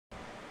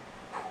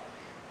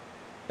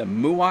the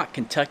MUWAT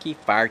Kentucky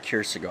Fire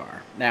Cure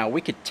cigar. Now,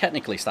 we could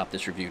technically stop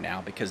this review now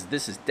because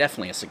this is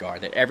definitely a cigar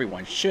that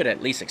everyone should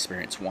at least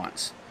experience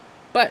once.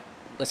 But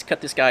let's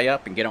cut this guy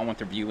up and get on with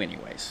the review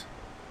anyways.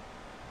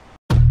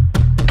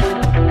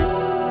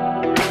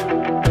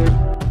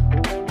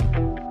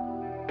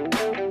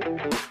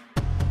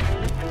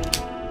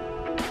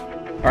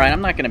 Alright,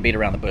 I'm not going to beat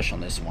around the bush on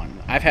this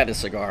one. I've had this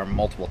cigar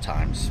multiple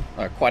times,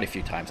 quite a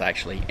few times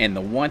actually, and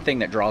the one thing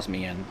that draws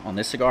me in on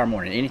this cigar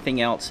more than anything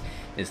else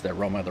is the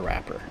aroma of the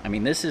wrapper. I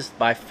mean, this is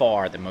by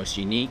far the most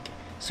unique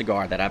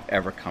cigar that I've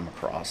ever come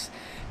across.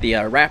 The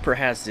wrapper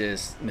has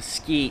this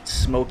mesquite,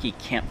 smoky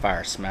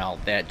campfire smell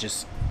that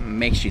just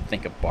makes you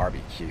think of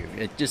barbecue.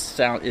 It just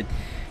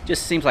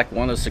seems like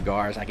one of those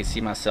cigars I can see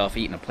myself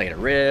eating a plate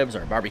of ribs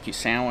or a barbecue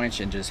sandwich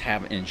and just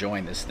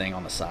enjoying this thing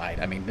on the side.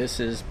 I mean,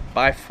 this is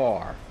by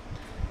far,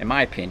 in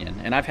my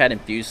opinion, and I've had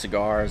infused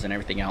cigars and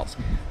everything else,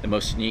 the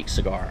most unique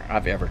cigar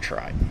I've ever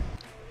tried.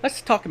 Let's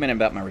talk a minute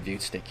about my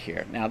reviewed stick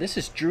here. Now, this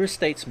is Drew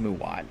Estate's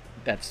MUWAT.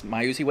 That's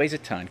my Uzi Weighs a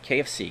Ton,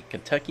 KFC,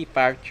 Kentucky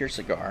Fire Cure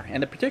cigar.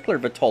 And the particular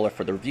vitola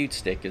for the reviewed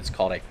stick is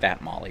called a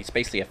Fat Molly. It's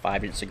basically a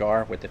 5-inch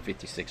cigar with a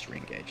 56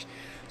 ring gauge.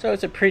 So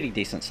it's a pretty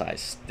decent sized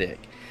stick.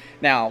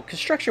 Now,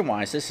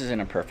 construction-wise, this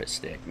isn't a perfect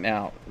stick.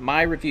 Now,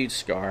 my reviewed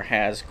cigar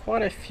has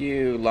quite a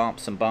few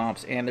lumps and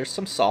bumps, and there's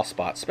some soft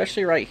spots,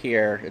 especially right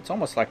here. It's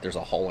almost like there's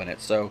a hole in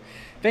it, so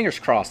fingers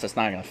crossed that's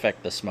not going to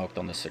affect the smoke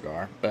on the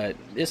cigar. But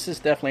this is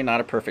definitely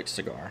not a perfect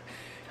cigar.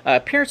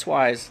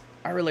 Appearance-wise,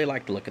 I really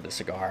like the look of the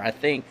cigar. I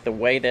think the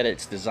way that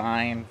it's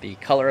designed, the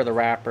color of the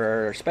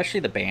wrapper,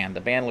 especially the band.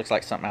 The band looks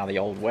like something out of the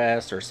Old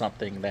West or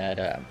something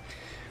that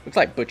looks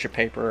like butcher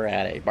paper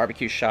at a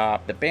barbecue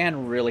shop. The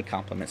band really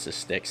complements this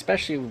stick,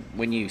 especially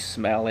when you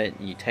smell it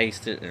and you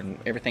taste it and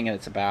everything that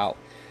it's about.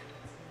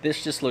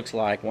 This just looks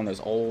like one of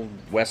those old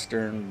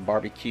Western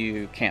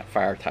barbecue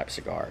campfire type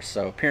cigars.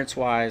 So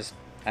appearance-wise,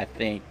 I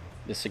think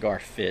this cigar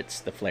fits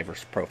the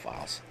flavors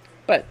profiles.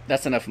 But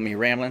that's enough of me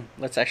rambling.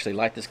 Let's actually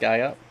light this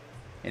guy up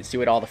and see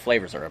what all the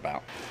flavors are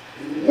about.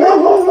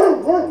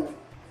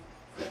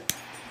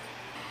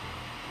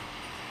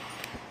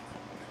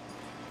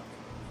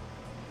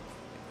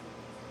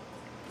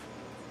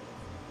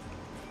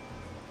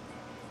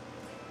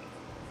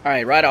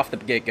 Alright, right off the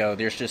get-go,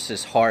 there's just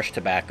this harsh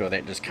tobacco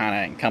that just kind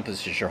of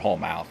encompasses your whole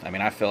mouth. I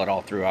mean, I feel it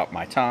all throughout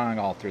my tongue,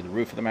 all through the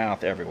roof of the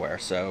mouth, everywhere.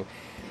 So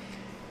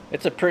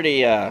it's a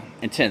pretty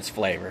intense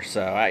flavor.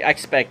 So I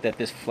expect that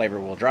this flavor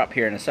will drop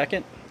here in a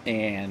second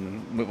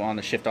and move on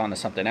to shift on to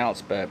something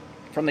else. But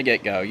from the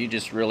get-go, you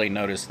just really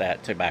notice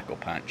that tobacco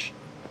punch.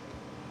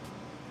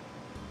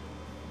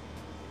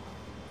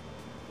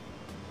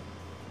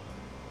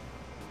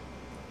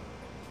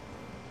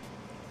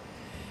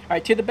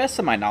 Alright, to the best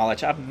of my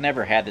knowledge, I've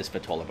never had this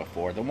vitola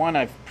before. The one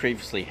I've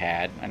previously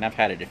had, and I've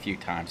had it a few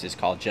times, is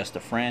called Just a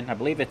Friend. I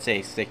believe it's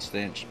a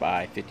 6-inch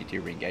by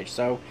 52 ring gauge.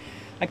 So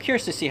I'm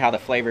curious to see how the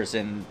flavors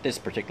in this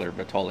particular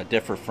vitola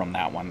differ from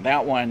that one.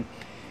 That one,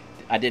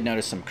 I did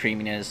notice some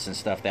creaminess and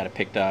stuff that I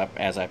picked up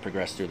as I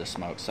progressed through the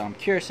smoke. So I'm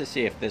curious to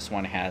see if this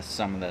one has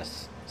some of the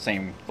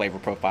same flavor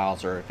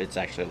profiles or if it's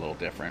actually a little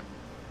different.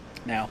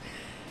 Now,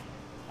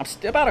 I'm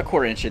still about a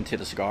 1/4 inch into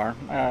the cigar.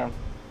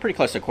 Pretty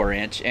close to a 1/4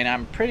 inch, and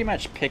I'm pretty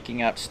much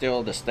picking up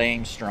still the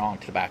same strong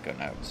tobacco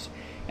notes,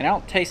 and I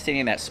don't taste any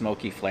of that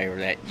smoky flavor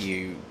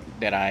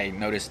that I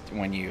noticed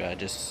when you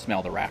just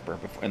smell the wrapper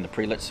in the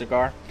pre-lit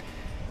cigar.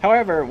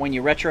 However, when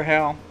you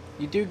retrohale,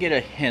 you do get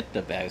a hint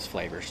of those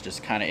flavors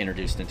just kind of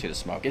introduced into the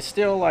smoke. It's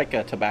still like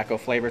a tobacco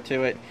flavor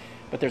to it,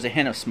 but there's a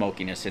hint of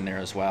smokiness in there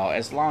as well,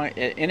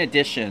 in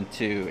addition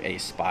to a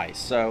spice.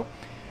 So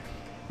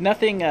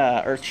nothing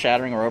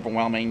earth-shattering or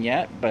overwhelming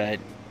yet, but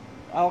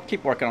I'll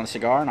keep working on the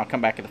cigar, and I'll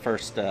come back at the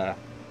first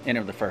end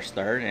of the first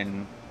third,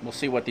 and we'll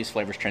see what these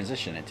flavors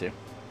transition into.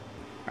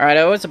 Alright,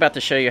 I was about to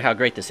show you how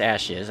great this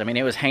ash is. I mean,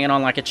 it was hanging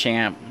on like a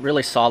champ,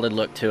 really solid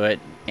look to it,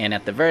 and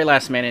at the very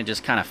last minute it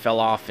just kind of fell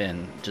off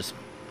and just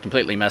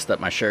completely messed up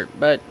my shirt,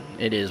 but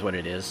it is what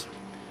it is.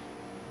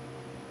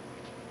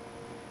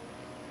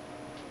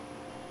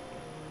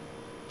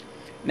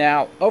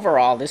 Now,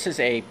 overall, this is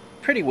a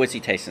pretty woodsy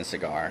tasting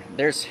cigar.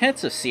 There's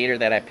hints of cedar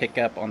that I pick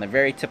up on the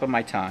very tip of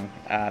my tongue.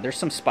 There's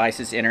some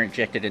spices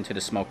interjected into the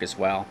smoke as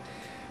well.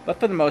 But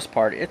for the most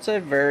part, it's a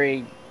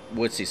very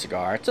woodsy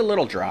cigar. It's a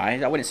little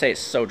dry. I wouldn't say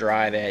it's so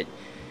dry that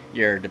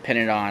you're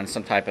dependent on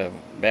some type of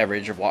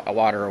beverage or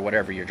water or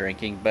whatever you're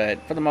drinking.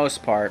 But for the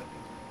most part,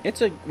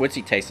 it's a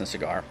woodsy tasting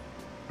cigar.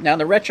 Now, in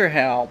the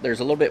retrohale, there's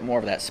a little bit more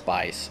of that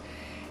spice.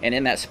 And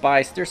in that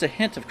spice, there's a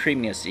hint of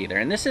creaminess either.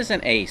 And this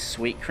isn't a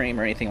sweet cream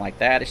or anything like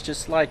that. It's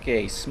just like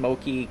a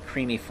smoky,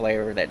 creamy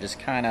flavor that just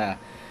kind of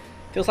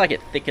feels like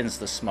it thickens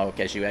the smoke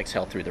as you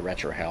exhale through the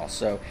retrohale.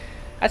 So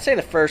I'd say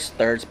the first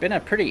third's been a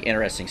pretty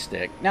interesting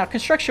stick. Now,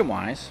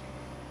 construction-wise,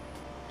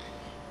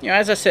 you know,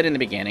 as I said in the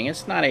beginning,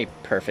 it's not a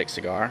perfect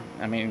cigar.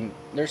 I mean,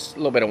 there's a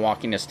little bit of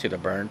wonkiness to the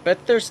burn,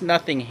 but there's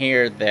nothing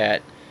here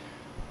that,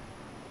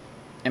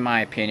 in my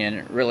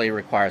opinion, really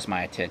requires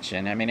my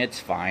attention. I mean, it's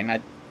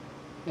fine.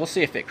 We'll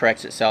see if it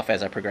corrects itself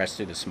as I progress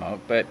through the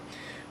smoke, but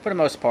for the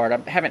most part,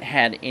 I haven't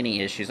had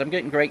any issues. I'm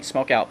getting great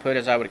smoke output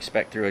as I would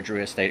expect through a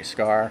Drew Estate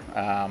cigar.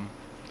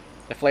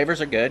 The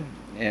flavors are good,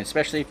 and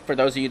especially for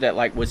those of you that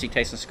like woodsy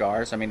tasting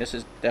cigars. I mean, this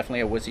is definitely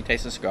a woodsy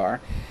tasting cigar.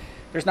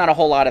 There's not a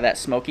whole lot of that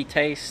smoky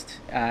taste.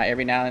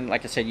 Every now and then,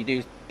 like I said, you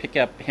do pick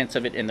up hints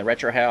of it in the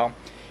retrohale.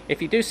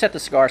 If you do set the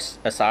cigar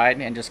aside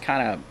and just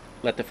kind of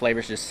let the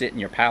flavors just sit in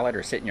your palate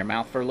or sit in your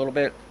mouth for a little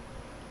bit,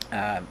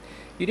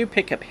 you do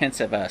pick up hints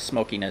of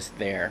smokiness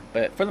there.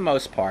 But for the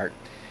most part,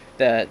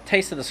 the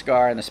taste of the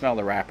cigar and the smell of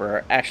the wrapper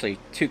are actually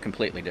two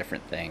completely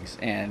different things.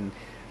 And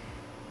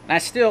I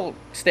still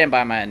stand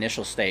by my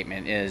initial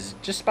statement, is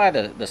just by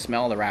the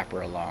smell of the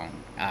wrapper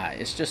alone,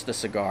 it's just a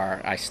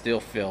cigar I still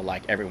feel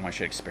like everyone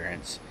should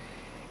experience.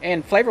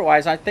 And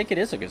flavor-wise, I think it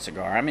is a good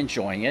cigar. I'm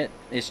enjoying it.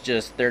 It's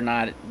just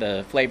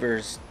the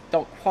flavors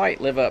don't quite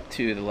live up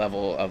to the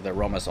level of the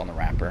aromas on the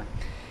wrapper.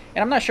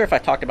 And I'm not sure if I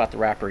talked about the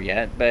wrapper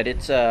yet, but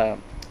it's a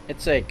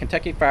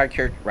Kentucky Fire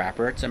Cured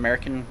wrapper. It's an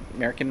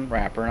American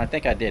wrapper, and I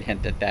think I did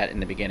hint at that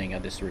in the beginning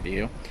of this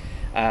review.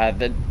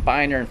 The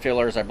binder and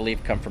fillers, I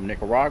believe, come from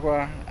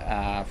Nicaragua,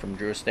 from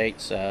Drew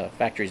Estate's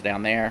factories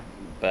down there.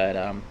 But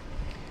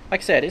like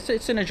I said,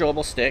 it's an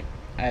enjoyable stick.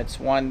 It's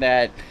one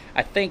that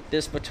I think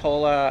this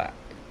vitola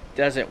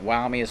doesn't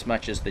wow me as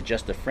much as the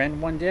Just a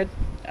Friend one did.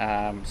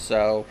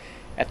 So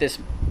at this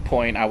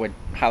point, I would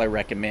highly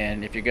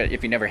recommend, if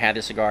you never had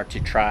this cigar, to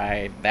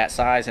try that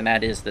size, and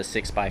that is the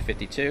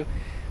 6x52.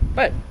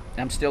 But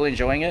I'm still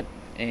enjoying it,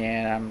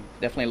 and I'm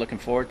definitely looking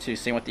forward to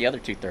seeing what the other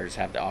 2/3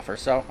 have to offer.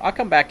 So I'll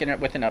come back in it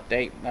with an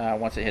update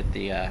once it hit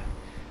the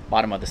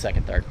bottom of the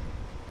second third.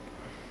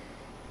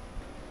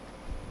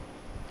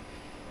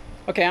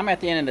 Okay, I'm at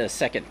the end of the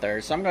second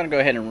third, so I'm going to go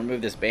ahead and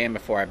remove this band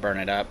before I burn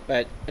it up.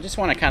 But I just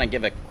want to kind of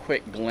give a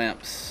quick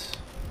glimpse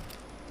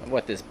of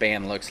what this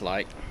band looks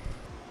like.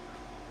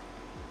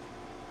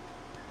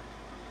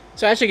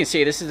 So as you can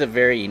see, this is a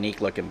very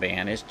unique looking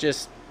band. It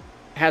just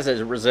has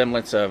a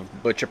resemblance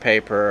of butcher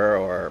paper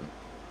or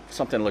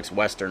something that looks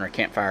Western or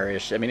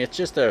campfire-ish. I mean, it's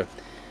just a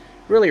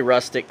really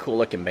rustic, cool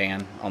looking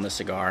band on the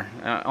cigar.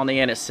 On the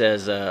end it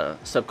says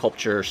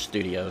Subculture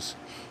Studios.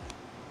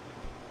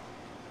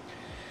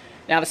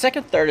 Now the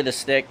second third of the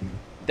stick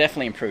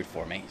definitely improved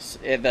for me.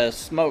 The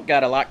smoke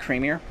got a lot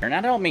creamier. And I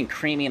don't mean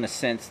creamy in the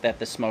sense that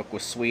the smoke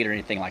was sweet or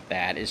anything like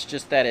that. It's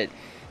just that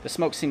the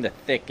smoke seemed to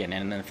thicken,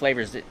 and the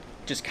flavors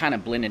just kind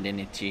of blended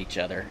into each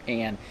other.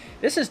 And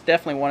this is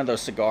definitely one of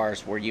those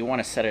cigars where you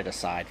want to set it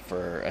aside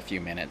for a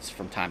few minutes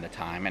from time to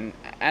time. And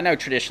I know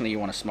traditionally you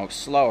want to smoke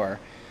slower,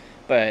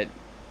 but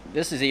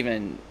this is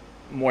even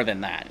more than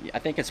that. I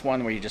think it's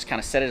one where you just kind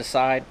of set it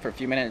aside for a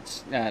few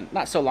minutes,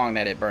 not so long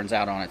that it burns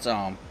out on its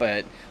own,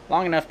 but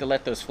long enough to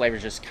let those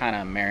flavors just kind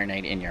of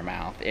marinate in your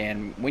mouth.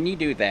 And when you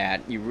do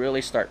that, you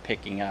really start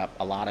picking up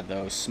a lot of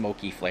those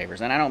smoky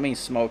flavors. And I don't mean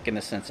smoke in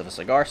the sense of a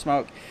cigar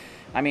smoke.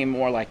 I mean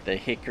more like the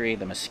hickory,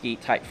 the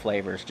mesquite type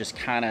flavors just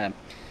kind of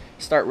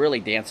start really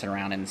dancing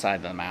around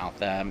inside the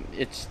mouth.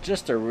 It's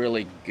just a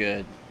really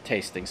good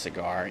tasting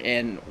cigar,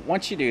 and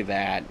once you do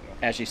that,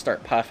 as you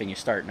start puffing, you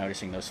start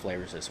noticing those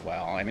flavors as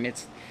well. I mean,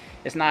 it's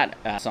not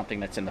something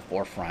that's in the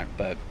forefront,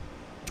 but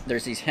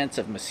there's these hints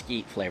of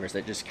mesquite flavors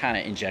that just kind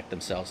of inject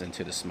themselves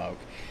into the smoke.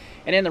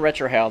 And in the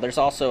retrohale, there's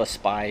also a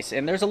spice,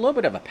 and there's a little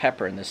bit of a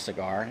pepper in this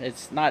cigar.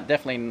 It's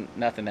definitely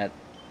nothing that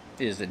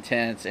is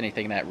intense,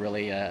 anything that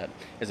really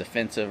is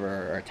offensive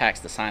or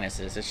attacks the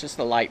sinuses. It's just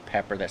a light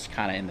pepper that's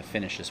kind of in the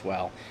finish as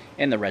well.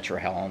 In the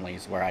retrohale only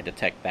is where I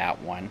detect that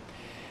one.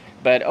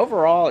 But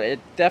overall, it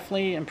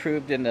definitely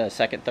improved in the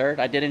second third.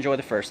 I did enjoy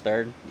the first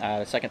third.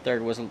 The second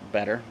third was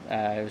better.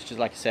 It was just,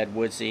 like I said,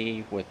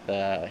 woodsy with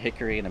the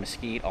hickory and the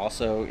mesquite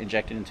also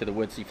injected into the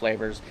woodsy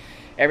flavors.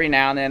 Every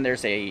now and then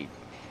there's a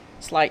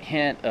slight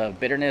hint of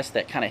bitterness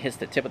that kind of hits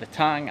the tip of the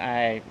tongue.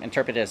 I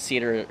interpreted it as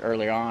cedar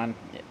earlier on.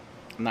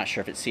 I'm not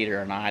sure if it's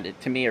cedar or not.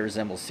 To me, it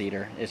resembles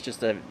cedar. It's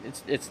just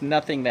it's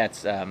nothing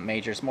that's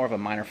major. It's more of a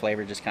minor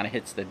flavor. It just kind of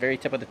hits the very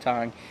tip of the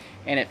tongue,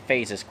 and it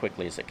fades as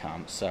quickly as it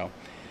comes. So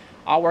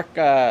I'll work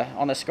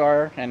on the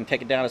cigar and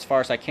take it down as far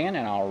as I can,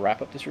 and I'll wrap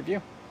up this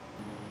review.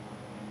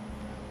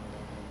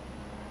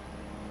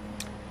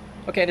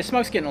 Okay, the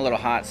smoke's getting a little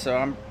hot, so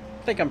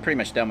I think I'm pretty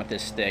much done with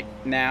this stick.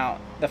 Now,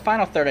 the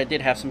final third, I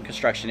did have some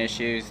construction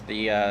issues.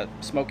 The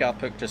smoke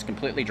output just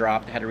completely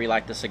dropped. I had to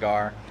relight the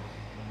cigar.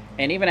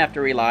 And even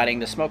after relighting,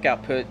 the smoke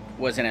output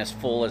wasn't as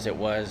full as it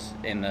was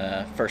in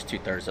the first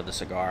 2/3 of the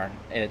cigar.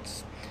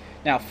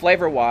 Now,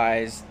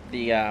 flavor-wise,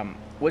 the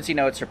woodsy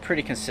notes are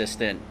pretty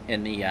consistent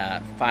in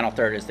the final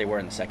third as they were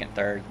in the second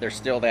third. There's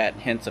still that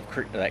hints of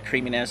that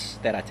creaminess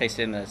that I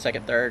tasted in the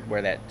second third,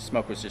 where that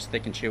smoke was just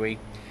thick and chewy.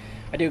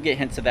 I do get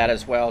hints of that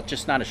as well,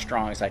 just not as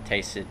strong as I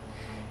tasted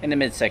in the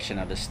midsection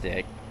of the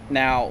stick.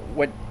 Now,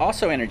 what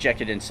also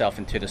interjected itself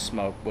into the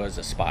smoke was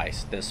a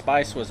spice. The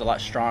spice was a lot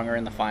stronger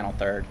in the final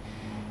third.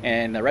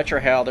 And the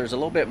retrohale, there's a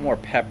little bit more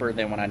pepper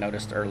than what I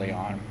noticed early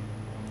on.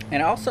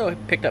 And I also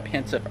picked up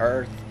hints of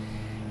earth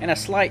and a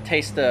slight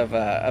taste of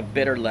a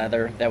bitter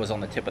leather that was on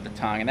the tip of the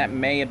tongue. And that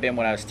may have been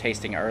what I was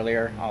tasting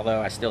earlier, although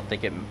I still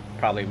think it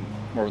probably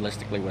more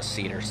realistically was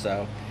cedar.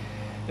 So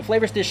The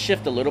flavors did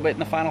shift a little bit in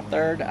the final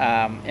third,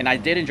 and I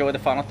did enjoy the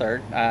final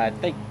third.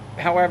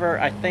 However,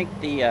 I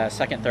think the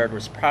second third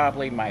was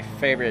probably my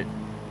favorite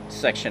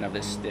section of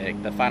this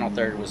stick. The final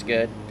third was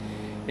good.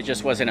 It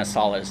just wasn't as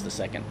solid as the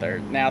second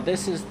third. Now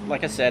this is,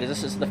 like I said,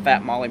 this is the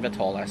Fat Molly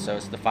Vitola, so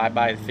it's the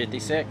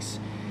 5x56.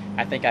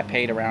 I think I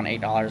paid around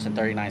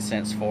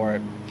 $8.39 for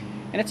it,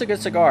 and it's a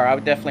good cigar. I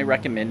would definitely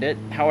recommend it.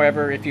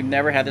 However, if you've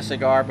never had the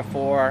cigar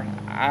before,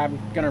 I'm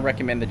gonna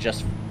recommend the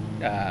Just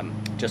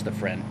a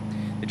Friend.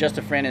 The Just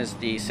a Friend is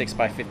the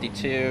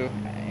 6x52,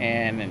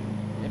 and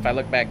if I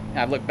look back,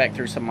 I've looked back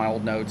through some of my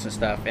old notes and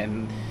stuff,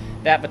 and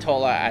that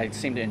Vitola I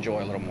seem to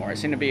enjoy a little more. It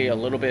seemed to be a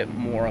little bit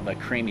more of a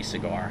creamy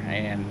cigar,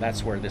 and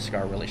that's where this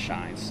cigar really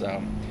shines.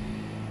 So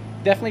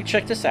definitely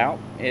check this out.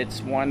 It's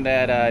one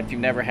that if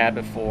you've never had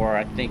before,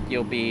 I think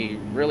you'll be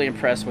really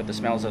impressed with the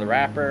smells of the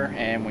wrapper,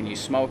 and when you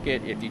smoke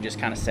it, if you just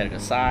kind of set it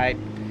aside,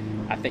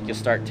 I think you'll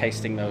start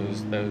tasting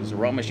those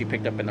aromas you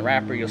picked up in the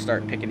wrapper. You'll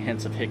start picking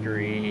hints of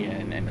hickory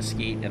and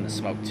mesquite in the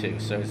smoke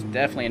too. So it's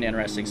definitely an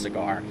interesting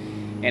cigar.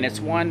 And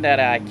it's one that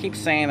I keep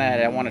saying that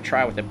I want to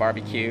try with a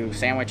barbecue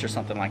sandwich or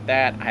something like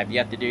that. I have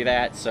yet to do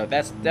that, so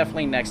that's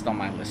definitely next on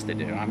my list to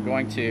do. I'm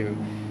going to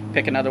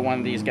pick another one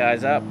of these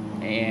guys up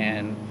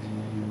and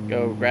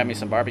go grab me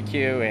some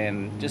barbecue,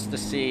 and just to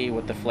see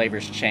what the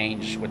flavors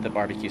change with the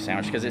barbecue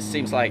sandwich, because it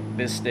seems like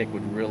this stick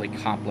would really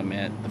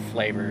complement the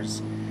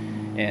flavors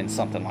in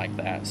something like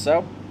that.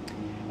 So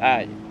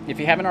if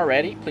you haven't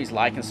already, please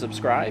like and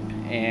subscribe,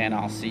 and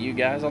I'll see you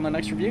guys on the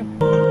next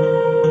review.